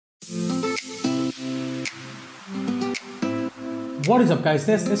What is up guys,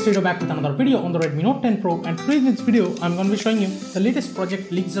 this is Tito back with another video on the Redmi Note 10 Pro, and today in this video I'm going to be showing you the latest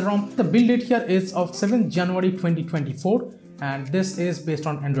project Elixir ROM. The build date here is of 7th January 2024 and this is based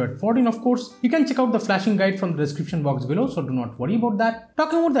on Android 14 of course. You can check out the flashing guide from the description box below, so do not worry about that.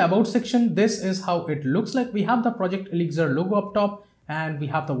 Talking about the about section, this is how it looks like. We have the project Elixir logo up top and we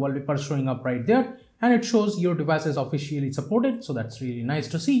have the wallpaper showing up right there, and it shows your device is officially supported, so that's really nice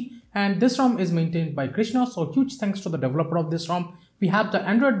to see. And this ROM is maintained by Krishna, so huge thanks to the developer of this ROM. We have the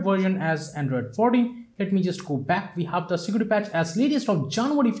Android version as Android 14. Let me just go back. We have the security patch as latest of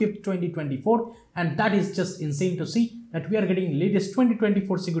January 5th 2024, and that is just insane to see that we are getting latest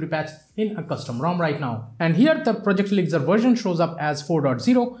 2024 security patch in a custom ROM right now. And here the Project Elixir version shows up as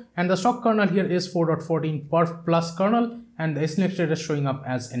 4.0 and the stock kernel here is 4.14 perf plus kernel, and the Elixir is showing up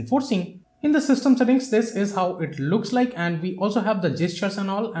as enforcing. In the system settings, this is how it looks like, and we also have the gestures and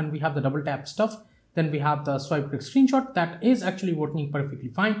all, and we have the double tap stuff. Then we have the swipe quick screenshot that is actually working perfectly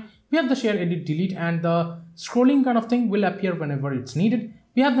fine. We have the share, edit, delete, and the scrolling kind of thing will appear whenever it's needed.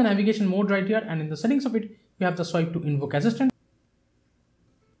 We have the navigation mode right here, and in the settings of it, we have the swipe to invoke assistant.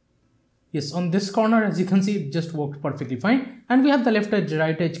 Yes, on this corner, as you can see, it just worked perfectly fine. And we have the left edge,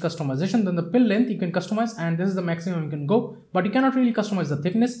 right edge customization. Then the pill length you can customize, and this is the maximum you can go, but you cannot really customize the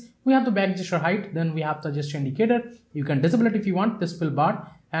thickness. We have the back gesture height. Then we have the gesture indicator. You can disable it if you want, this pill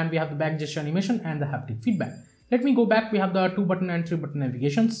bar. And we have the back gesture animation and the haptic feedback. Let me go back. We have the 2 button and 3 button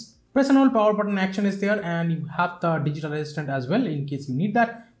navigations. Press and hold power button action is there, and you have the digital assistant as well in case you need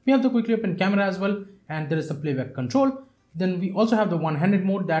that. We have the quickly open camera as well, and there is the playback control. Then we also have the one-handed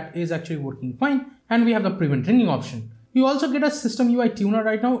mode that is actually working fine, and we have the prevent ringing option. You also get a system UI tuner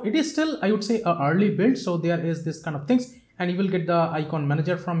right now. It is still, I would say, a early build, so there is this kind of things, and you will get the icon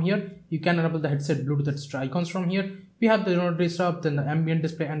manager from here. You can enable the headset Bluetooth extra icons from here. We have the node disrupt, then the ambient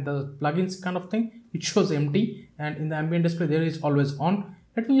display and the plugins kind of thing. It shows empty, and in the ambient display there is always on.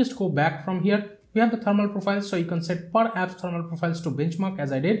 Let me just go back from here. We have the thermal profiles, so you can set per app thermal profiles to benchmark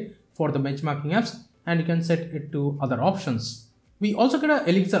as I did for the benchmarking apps, and you can set it to other options. We also get an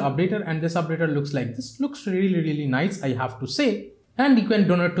Elixir updater, and this updater looks like this. Looks really nice, I have to say. And you can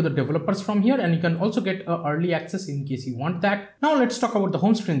donate to the developers from here, and you can also get early access in case you want that. Now let's talk about the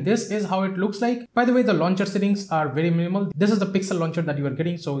home screen. This is how it looks like. By the way, the launcher settings are very minimal. This is the pixel launcher that you are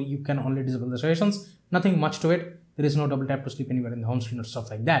getting, so you can only disable the suggestions. Nothing much to it. There is no double tap to sleep anywhere in the home screen or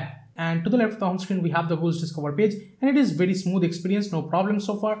stuff like that. And to the left of the home screen, we have the Google's Discover page, and it is very smooth experience, no problem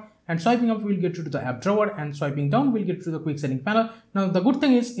so far. And swiping up will get you to the app drawer, and swiping down will get you to the quick setting panel. Now the good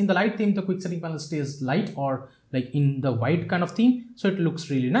thing is in the light theme, the quick setting panel stays light or like in the white kind of theme, so it looks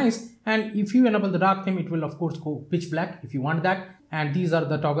really nice. And if you enable the dark theme, it will of course go pitch black if you want that. And these are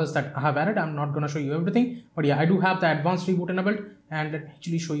the toggles that I have added. I'm not going to show you everything, but yeah, I do have the advanced reboot enabled, and let me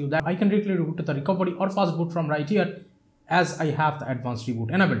actually show you that. I can directly reboot to the recovery or fast boot from right here as I have the advanced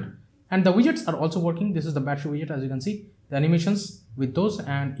reboot enabled. And the widgets are also working. This is the battery widget, as you can see, the animations with those,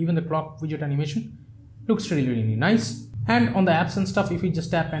 and even the clock widget animation looks really nice. And on the apps and stuff, if you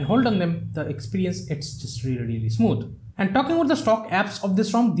just tap and hold on them, the experience, it's just really smooth. And talking about the stock apps of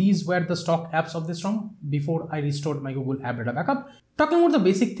this ROM, these were the stock apps of this ROM before I restored my Google App Data Backup. Talking about the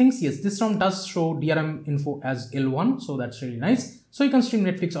basic things, yes, this ROM does show DRM info as L1, so that's really nice. So you can stream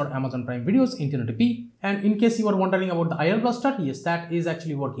Netflix or Amazon Prime videos in 1080p. And in case you are wondering about the IR Blaster, yes, that is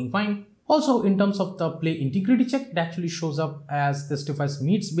actually working fine. Also, in terms of the play integrity check, it actually shows up as this device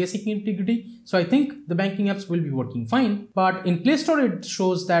meets basic integrity. So I think the banking apps will be working fine. But in Play Store, it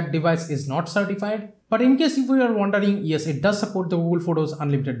shows that device is not certified. But in case if you are wondering, yes, it does support the Google Photos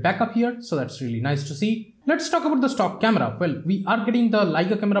unlimited backup here. So that's really nice to see. Let's talk about the stock camera. Well, we are getting the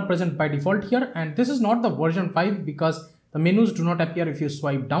Lecia Camera present by default here. And this is not the version 5 because the menus do not appear if you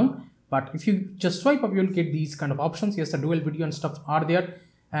swipe down. But if you just swipe up, you'll get these kind of options. Yes, the dual video and stuff are there.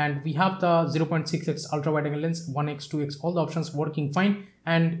 And we have the 0.6x ultra wide angle lens, 1x, 2x, all the options working fine.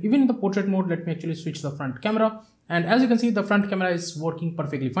 And even in the portrait mode, let me actually switch the front camera. And as you can see, the front camera is working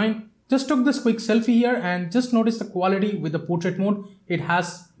perfectly fine. Just took this quick selfie here, and just notice the quality with the portrait mode. It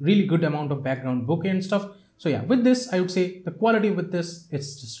has really good amount of background bokeh and stuff. So yeah, with this, I would say the quality with this,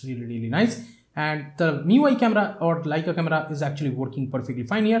 it's just really nice. And the MIUI camera or Leica camera is actually working perfectly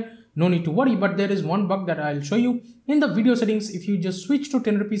fine here. No need to worry, but there is one bug that I'll show you. In the video settings, if you just switch to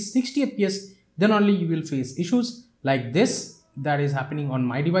 1080p 60 fps, then only you will face issues like this. That is happening on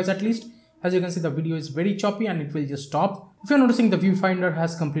my device at least. As you can see, the video is very choppy and it will just stop. If you're noticing, the viewfinder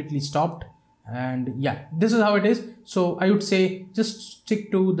has completely stopped. And yeah, this is how it is. So I would say just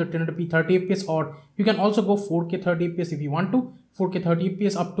stick to the 1080p 30 fps, or you can also go 4K 30 fps if you want to. 4K 30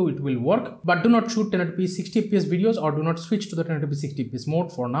 fps up to it will work, but do not shoot 1080p 60 fps videos, or do not switch to the 1080p 60 fps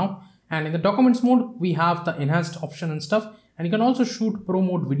mode for now. And in the documents mode, we have the enhanced option and stuff, and you can also shoot pro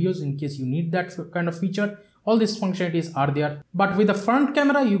mode videos in case you need that kind of feature. All these functionalities are there, but with the front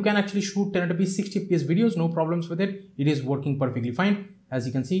camera you can actually shoot 1080p 60fps videos, no problems with it. It is working perfectly fine. As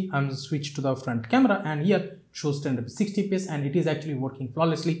you can see, I'm switched to the front camera and here it shows 1080p 60fps and it is actually working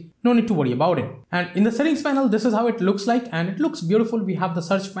flawlessly. No need to worry about it. And in the settings panel, this is how it looks like, and it looks beautiful. We have the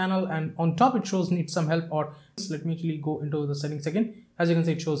search panel, and on top it shows need some help, or let me actually go into the settings again. As you can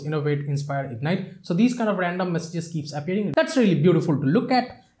see, it shows innovate, inspire, ignite. So these kind of random messages keeps appearing. That's really beautiful to look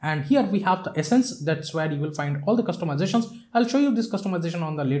at. And here we have the essence. That's where you will find all the customizations. I'll show you this customization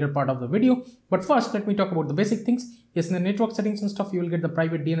on the later part of the video. But first, let me talk about the basic things. Yes, in the network settings and stuff, you will get the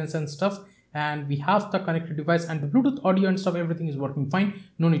private DNS and stuff. And we have the connected device and the Bluetooth audio and stuff. Everything is working fine.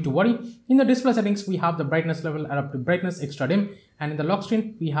 No need to worry. In the display settings, we have the brightness level, adaptive brightness, extra dim. And in the lock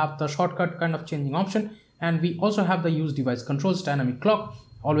screen, we have the shortcut kind of changing option. And we also have the use device controls, dynamic clock,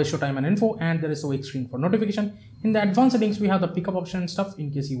 always show time and info, and there is a wake screen for notification. In the advanced settings, we have the pickup option and stuff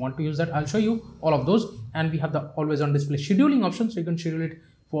in case you want to use that. I'll show you all of those. And we have the always on display scheduling option, so you can schedule it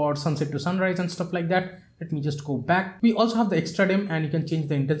for sunset to sunrise and stuff like that. Let me just go back. We also have the extra dim, and you can change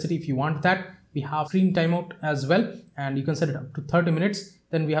the intensity if you want that. We have screen timeout as well, and you can set it up to 30 minutes.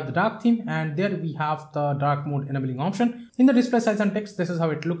 Then we have the dark theme, and there we have the dark mode enabling option. In the display size and text, this is how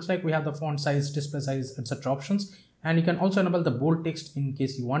it looks like. We have the font size, display size, etc. options. And you can also enable the bold text in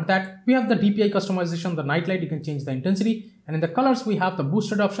case you want that. We have the DPI customization, the night light, you can change the intensity. And in the colors, we have the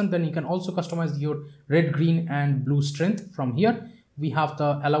boosted option. Then you can also customize your red, green, and blue strength from here. We have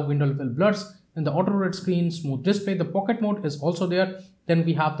the allow window level blurs. In the auto red screen, smooth display, the pocket mode is also there. Then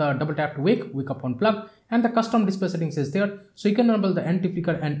we have the double tap to wake up on plug, and the custom display settings is there. So you can enable the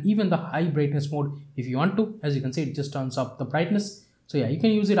anti-flicker and even the high brightness mode if you want to. As you can see, it just turns up the brightness. So yeah, you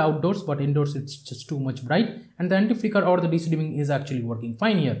can use it outdoors, but indoors it's just too much bright. And the anti-flicker or the DC dimming is actually working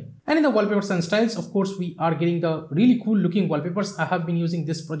fine here. And in the wallpapers and styles, of course, we are getting the really cool looking wallpapers. I have been using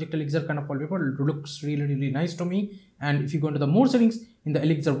this Project Elixir kind of wallpaper. It looks really nice to me. And if you go into the more settings, in the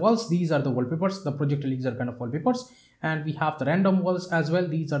Elixir walls, these are the wallpapers, the Project Elixir kind of wallpapers. And we have the random walls as well.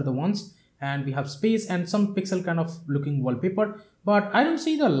 These are the ones. And we have space and some pixel kind of looking wallpaper, but I don't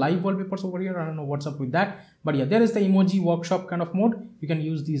see the live wallpapers over here. I don't know what's up with that, but yeah, there is the emoji workshop kind of mode. You can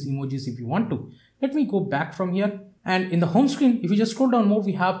use these emojis if you want to. Let me go back from here, and in the home screen, if you just scroll down more,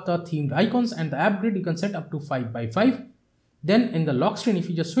 we have the themed icons and the app grid. You can set up to 5x5. Then in the lock screen, if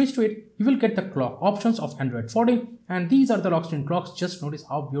you just switch to it, you will get the clock options of Android 14, and these are the lock screen clocks. Just notice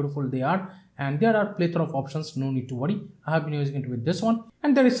how beautiful they are. And there are plethora of options, no need to worry. I have been using it with this one.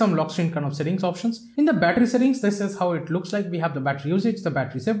 And there is some lock screen kind of settings options. In the battery settings, this is how it looks like. We have the battery usage, the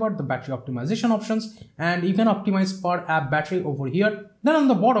battery saver, the battery optimization options, and you can optimize per app battery over here. Then on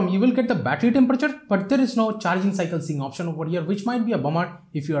the bottom, you will get the battery temperature, but there is no charging cycle sync option over here, which might be a bummer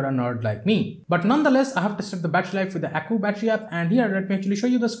if you are a nerd like me. But nonetheless, I have tested the battery life with the Accu battery app, and here, let me actually show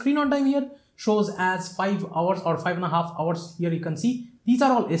you the screen on time here. Shows as 5 hours or 5.5 hours. Here you can see these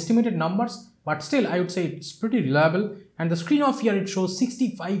are all estimated numbers, but still I would say it's pretty reliable. And the screen off here, it shows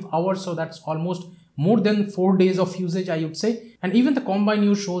 65 hours, so that's almost more than 4 days of usage, I would say. And even the combined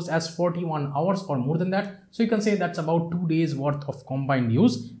use shows as 41 hours or more than that, so you can say that's about 2 days worth of combined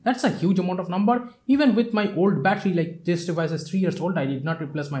use. That's a huge amount of number. Even with my old battery, like this device is 3 years old, I did not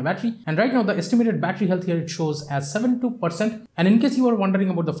replace my battery, and right now the estimated battery health here, it shows as 72%. And in case you are wondering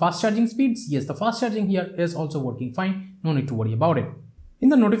about the fast charging speeds, yes, the fast charging here is also working fine. No need to worry about it. In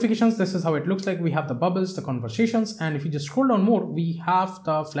the notifications, this is how it looks like. We have the bubbles, the conversations, and if you just scroll down more, we have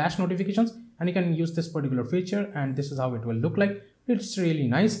the flash notifications, and you can use this particular feature, and this is how it will look like. It's really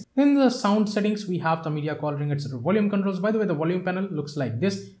nice. In the sound settings, we have the media coloring, etc. volume controls. By the way, the volume panel looks like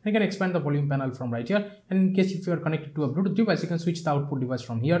this. You can expand the volume panel from right here, and in case if you are connected to a Bluetooth device, you can switch the output device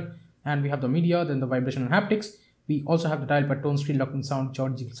from here. And we have the media, then the vibration and haptics. We also have the dial pad tone, screen locking sound,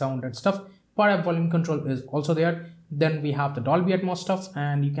 charging sound and stuff. Per app volume control is also there. Then we have the Dolby Atmos stuff,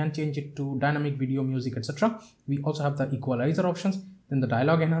 and you can change it to dynamic video, music, etc. We also have the equalizer options, then the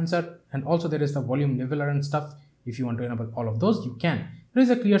dialogue enhancer, and also there is the volume leveler and stuff. If you want to enable all of those, you can. There is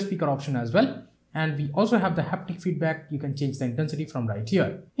a clear speaker option as well. And we also have the haptic feedback. You can change the intensity from right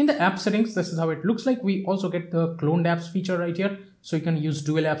here. In the app settings, this is how it looks like. We also get the cloned apps feature right here. So you can use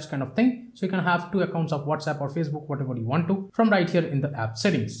dual apps kind of thing. So you can have 2 accounts of WhatsApp or Facebook, whatever you want to, from right here in the app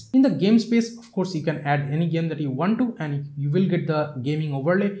settings. In the game space, of course, you can add any game that you want to, and you will get the gaming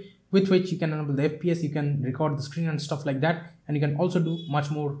overlay, with which you can enable the FPS, you can record the screen and stuff like that. And you can also do much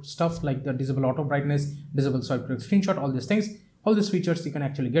more stuff like the disable auto brightness, disable swipe to screenshot, all these things. All these features you can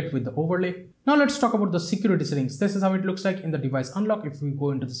actually get with the overlay. Now let's talk about the security settings. This is how it looks like in the device unlock. If we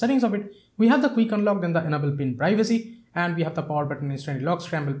go into the settings of it, we have the quick unlock, then the enable pin privacy, and we have the power button, instantly lock,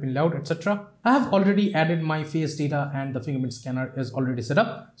 scramble pin loud, etc. I have already added my face data and the fingerprint scanner is already set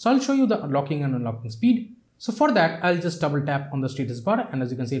up. So I'll show you the locking and unlocking speed. So for that, I'll just double tap on the status bar, and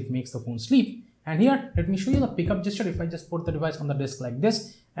as you can see, it makes the phone sleep. And here, let me show you the pickup gesture. If I just put the device on the desk like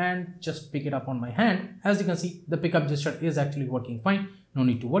this and just pick it up on my hand, as you can see, the pickup gesture is actually working fine. No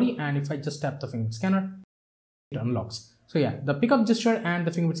need to worry. And if I just tap the fingerprint scanner, it unlocks. So yeah, the pickup gesture and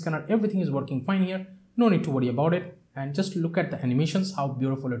the fingerprint scanner, everything is working fine here. No need to worry about it. And just look at the animations, how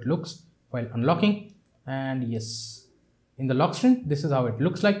beautiful it looks while unlocking. And yes, in the lock screen, this is how it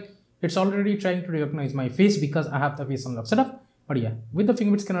looks like. It's already trying to recognize my face because I have the face unlock set up. But yeah, with the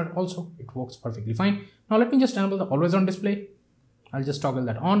fingerprint scanner also, it works perfectly fine. Now let me just enable the always on display. I'll just toggle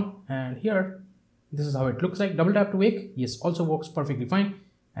that on, and here, this is how it looks like. Double tap to wake, yes, also works perfectly fine.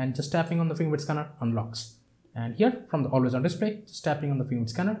 And just tapping on the fingerprint scanner unlocks. And here, from the always on display, just tapping on the fingerprint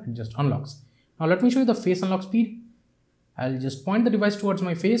scanner, it just unlocks. Now let me show you the face unlock speed. I'll just point the device towards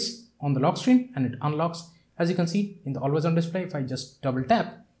my face on the lock screen, and it unlocks. As you can see in the always on display, if I just double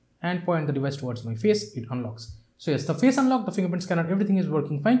tap and point the device towards my face, it unlocks. So yes, the face unlock, the fingerprint scanner, everything is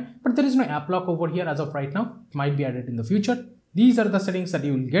working fine, but there is no app lock over here as of right now. It might be added in the future. These are the settings that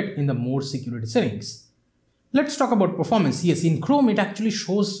you will get in the more security settings. Let's talk about performance. Yes, in Chrome, it actually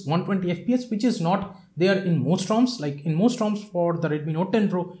shows 120 FPS, which is not there in most ROMs. Like in most ROMs for the Redmi Note 10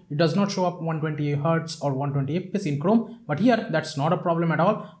 Pro, it does not show up 120 Hz or 120 FPS in Chrome. But here, that's not a problem at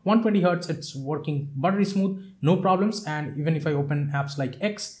all. 120 Hz, it's working buttery smooth, no problems. And even if I open apps like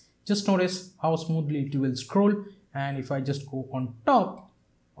X, just notice how smoothly it will scroll. And if I just go on top,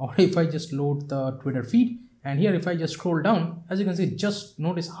 or if I just load the Twitter feed, and here if I just scroll down, as you can see, just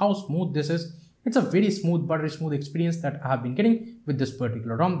notice how smooth this is. It's a very smooth, buttery smooth experience that I have been getting with this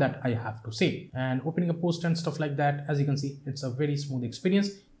particular ROM, that I have to say. And opening a post and stuff like that, as you can see, it's a very smooth experience.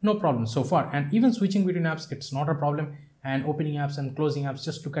 No problem so far. And even switching between apps, it's not a problem. And opening apps and closing apps,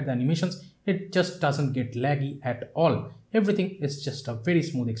 just look at the animations. It just doesn't get laggy at all. Everything is just a very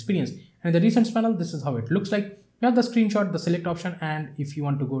smooth experience. And in the recents panel, this is how it looks like. You have the screenshot, the select option, and if you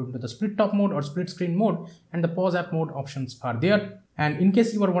want to go into the split top mode or split screen mode, and the pause app mode options are there. And in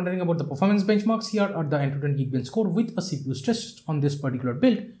case you are wondering about the performance benchmarks, here are the Antutu Geekbench score with a CPU stress on this particular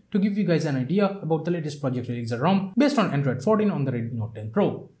build to give you guys an idea about the latest Project Elixir ROM based on Android 14 on the Redmi Note 10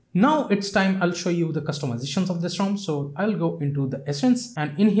 Pro. Now it's time I'll show you the customizations of this ROM. So I'll go into the Essence,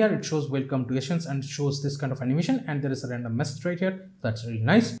 and in here it shows welcome to Essence, and it shows this kind of animation, and there is a random message right here. That's really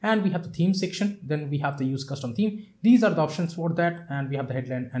nice. And we have the theme section. Then we have the use custom theme. These are the options for that. And we have the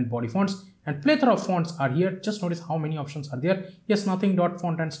headline and body fonts, and plethora of fonts are here. Just notice how many options are there. Yes, nothing dot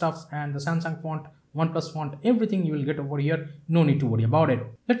font and stuff, and the Samsung font, OnePlus font, everything you will get over here. No need to worry about it.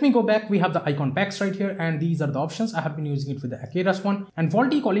 Let me go back. We have the icon packs right here, and these are the options. I have been using it with the Akeras one, and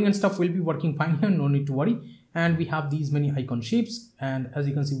VoLTE calling and stuff will be working fine here. No need to worry. And we have these many icon shapes, and as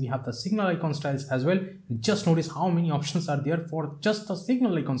you can see, we have the signal icon styles as well. Just notice how many options are there for just the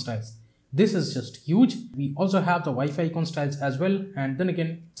signal icon styles. This is just huge. We also have the Wi-Fi icon styles as well, and then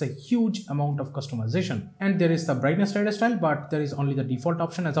again, it's a huge amount of customization. And there is the brightness slider style, but there is only the default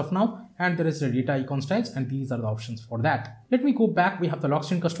option as of now, and there is the data icon styles, and these are the options for that. Let me go back. We have the lock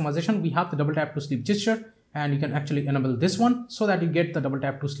screen customization. We have the double tap to sleep gesture, and you can actually enable this one so that you get the double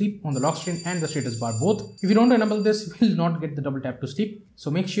tap to sleep on the lock screen and the status bar both. If you don't enable this, you will not get the double tap to sleep.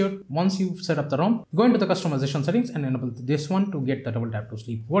 So make sure once you set up the ROM, go into the customization settings and enable this one to get the double tap to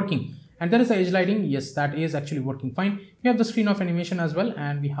sleep working. And there is the edge lighting. Yes, that is actually working fine. We have the screen off animation as well,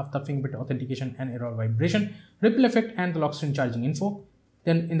 and we have the fingerprint authentication and error vibration, ripple effect, and the lock screen charging info.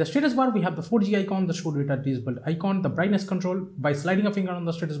 Then in the status bar, we have the 4G icon, the show data disabled icon, the brightness control. By sliding a finger on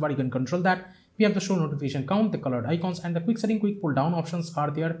the status bar, you can control that. We have the show notification count, the colored icons, and the quick setting, quick pull down options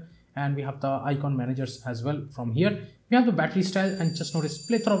are there. And we have the icon managers as well from here. We have the battery style, and just notice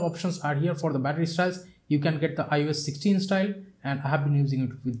plethora of options are here for the battery styles. You can get the iOS 16 style, and I have been using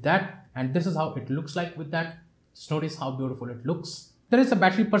it with that. And this is how it looks like with that. Just notice how beautiful it looks. There is a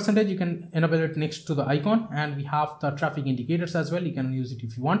battery percentage. You can enable it next to the icon, and we have the traffic indicators as well. You can use it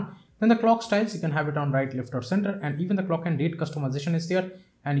if you want. Then the clock styles, you can have it on right, left, or center, and even the clock and date customization is there.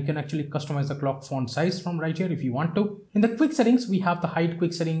 And you can actually customize the clock font size from right here if you want to. In the quick settings, we have the hide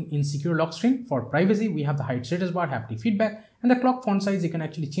quick setting in secure lock screen. For privacy, we have the hide status bar, haptic feedback, and the clock font size you can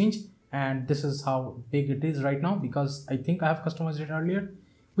actually change. And this is how big it is right now because I think I have customized it earlier.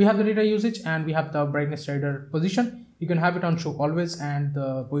 We have the data usage, and we have the brightness slider position. You can have it on show always and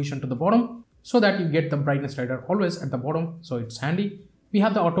the position to the bottom so that you get the brightness slider always at the bottom. So it's handy. We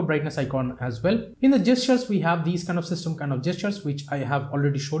have the auto brightness icon as well. In the gestures, we have these kind of system kind of gestures, which I have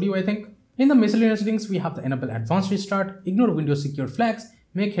already showed you, I think. In the miscellaneous settings, we have the enable advanced restart, ignore Windows secure flags,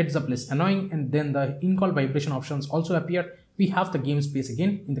 make heads up less annoying, and then the in-call vibration options also appear. We have the game space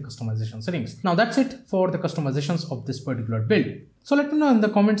again in the customization settings. Now that's it for the customizations of this particular build. So let me know in the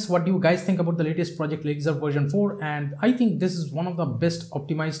comments what you guys think about the latest project Elixir version 4, and I think this is one of the best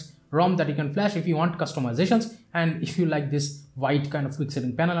optimized ROM that you can flash if you want customizations and if you like this white kind of quick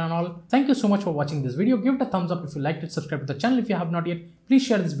setting panel and all. Thank you so much for watching this video. Give it a thumbs up if you liked it, subscribe to the channel if you have not yet. Please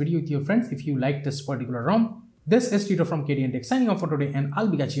share this video with your friends if you like this particular ROM. This is Tito from KTNTECH signing off for today, and I'll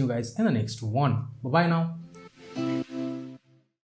be catching you guys in the next one. Bye bye now.